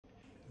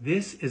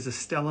This is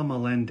Estela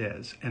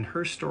Melendez, and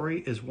her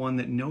story is one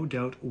that no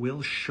doubt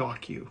will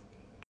shock you.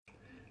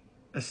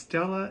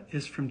 Estela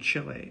is from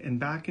Chile, and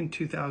back in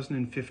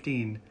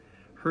 2015,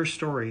 her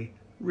story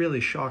really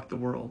shocked the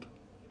world.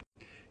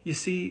 You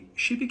see,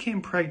 she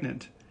became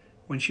pregnant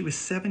when she was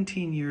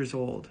 17 years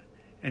old,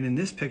 and in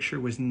this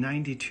picture was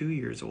 92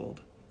 years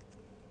old.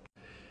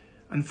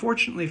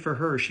 Unfortunately for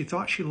her, she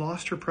thought she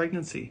lost her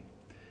pregnancy.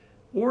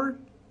 Or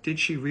did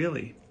she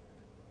really?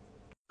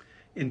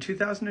 In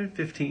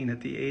 2015,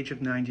 at the age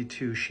of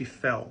 92, she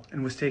fell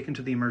and was taken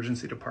to the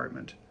emergency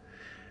department.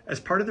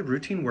 As part of the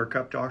routine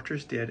workup,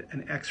 doctors did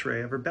an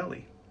X-ray of her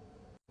belly.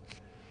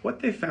 What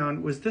they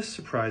found was this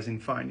surprising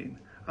finding: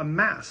 a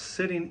mass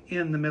sitting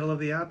in the middle of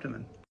the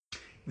abdomen.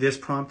 This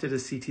prompted a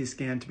CT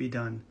scan to be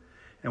done,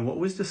 and what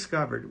was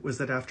discovered was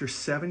that after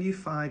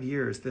 75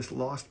 years, this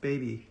lost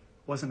baby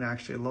wasn't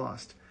actually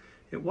lost.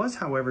 It was,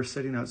 however,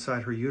 sitting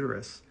outside her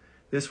uterus.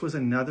 This was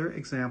another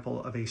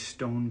example of a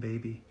stone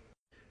baby.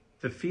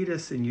 The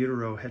fetus in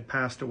utero had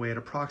passed away at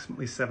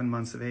approximately 7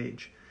 months of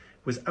age,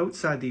 was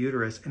outside the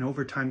uterus, and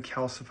over time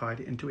calcified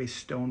into a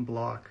stone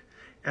block,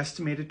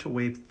 estimated to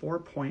weigh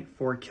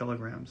 4.4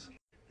 kilograms.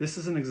 This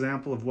is an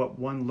example of what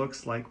one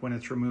looks like when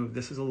it's removed.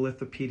 This is a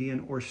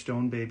Lithopedion or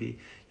stone baby.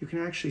 You can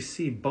actually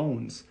see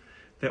bones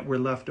that were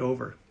left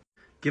over.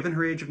 Given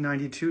her age of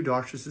 92,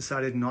 doctors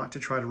decided not to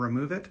try to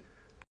remove it,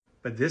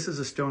 but this is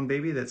a stone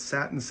baby that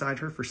sat inside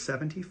her for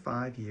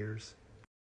 75 years.